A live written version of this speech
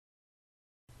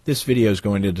This video is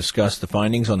going to discuss the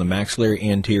findings on the maxillary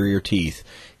anterior teeth.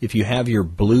 If you have your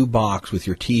blue box with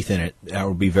your teeth in it, that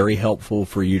will be very helpful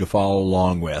for you to follow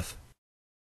along with.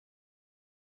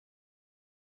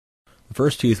 The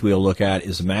first tooth we'll look at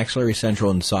is the maxillary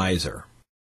central incisor.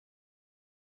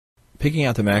 Picking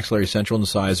out the maxillary central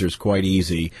incisor is quite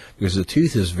easy because the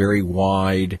tooth is very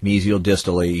wide mesial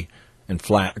distally and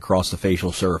flat across the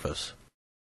facial surface.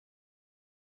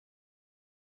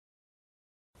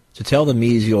 To tell the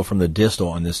mesial from the distal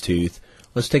on this tooth,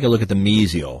 let's take a look at the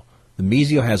mesial. The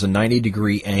mesial has a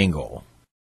 90-degree angle.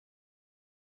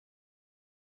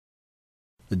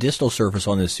 The distal surface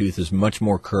on this tooth is much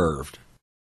more curved.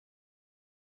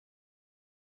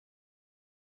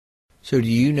 So do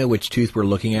you know which tooth we're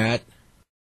looking at?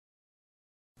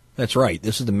 That's right,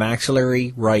 this is the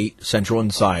maxillary right central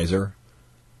incisor.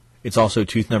 It's also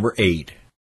tooth number 8.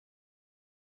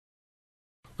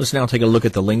 Let's now take a look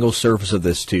at the lingual surface of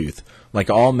this tooth.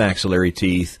 Like all maxillary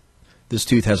teeth, this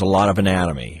tooth has a lot of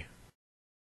anatomy.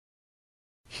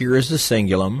 Here is the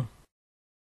cingulum.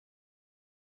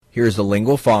 Here is the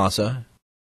lingual fossa.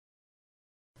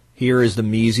 Here is the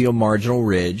mesial marginal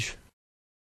ridge.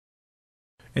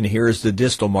 And here is the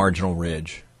distal marginal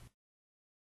ridge.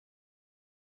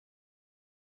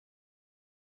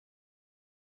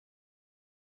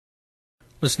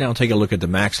 Let's now take a look at the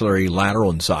maxillary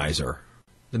lateral incisor.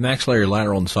 The maxillary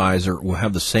lateral incisor will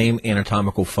have the same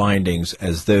anatomical findings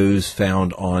as those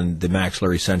found on the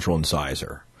maxillary central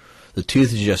incisor. The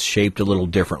tooth is just shaped a little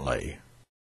differently.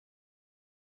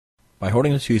 By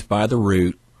holding the tooth by the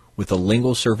root with the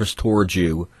lingual surface towards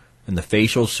you and the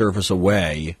facial surface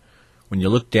away, when you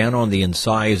look down on the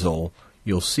incisal,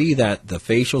 you'll see that the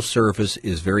facial surface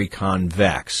is very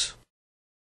convex.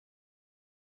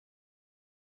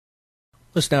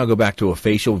 Let's now go back to a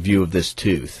facial view of this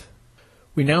tooth.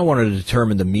 We now want to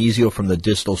determine the mesial from the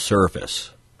distal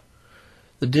surface.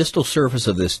 The distal surface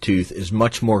of this tooth is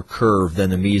much more curved than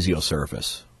the mesial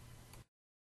surface.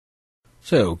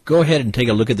 So, go ahead and take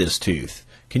a look at this tooth.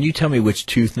 Can you tell me which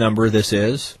tooth number this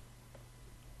is?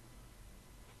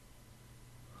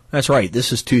 That's right,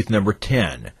 this is tooth number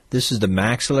 10. This is the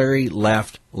maxillary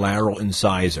left lateral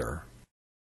incisor.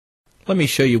 Let me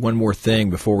show you one more thing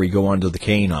before we go on to the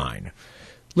canine.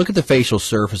 Look at the facial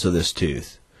surface of this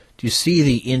tooth. Do you see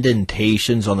the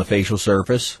indentations on the facial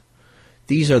surface?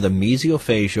 These are the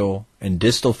mesiofacial and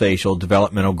distal facial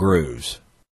developmental grooves.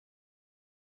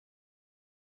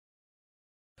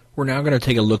 We're now going to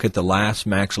take a look at the last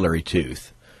maxillary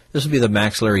tooth. This will be the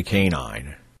maxillary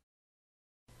canine.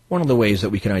 One of the ways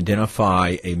that we can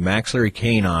identify a maxillary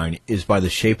canine is by the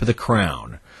shape of the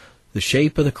crown. The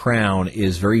shape of the crown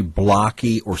is very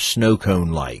blocky or snow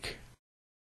cone-like.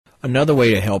 Another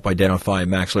way to help identify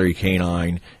maxillary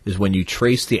canine is when you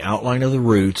trace the outline of the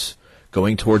roots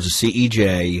going towards the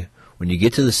CEJ. When you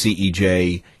get to the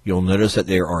CEJ, you'll notice that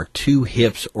there are two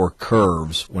hips or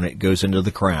curves when it goes into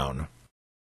the crown.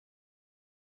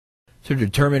 To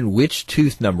determine which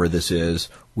tooth number this is,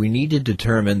 we need to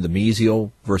determine the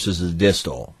mesial versus the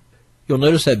distal. You'll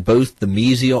notice that both the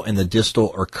mesial and the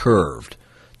distal are curved.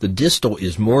 The distal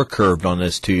is more curved on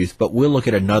this tooth, but we'll look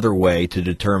at another way to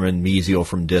determine mesial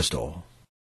from distal.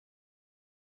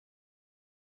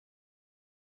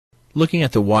 Looking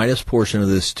at the widest portion of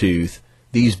this tooth,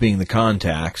 these being the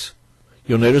contacts,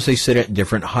 you'll notice they sit at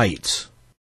different heights.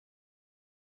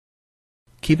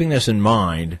 Keeping this in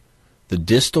mind, the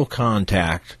distal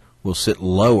contact will sit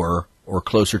lower or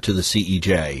closer to the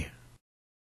CEJ.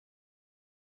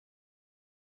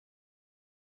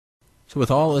 So with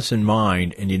all this in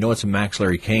mind, and you know it's a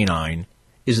maxillary canine,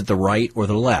 is it the right or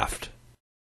the left?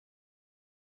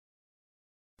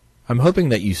 I'm hoping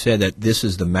that you said that this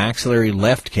is the maxillary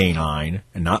left canine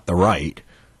and not the right,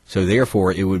 so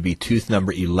therefore it would be tooth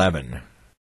number 11.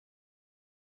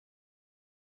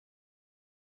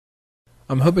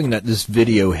 I'm hoping that this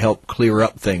video helped clear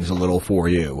up things a little for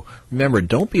you. Remember,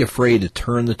 don't be afraid to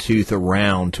turn the tooth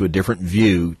around to a different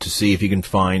view to see if you can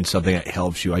find something that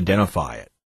helps you identify it.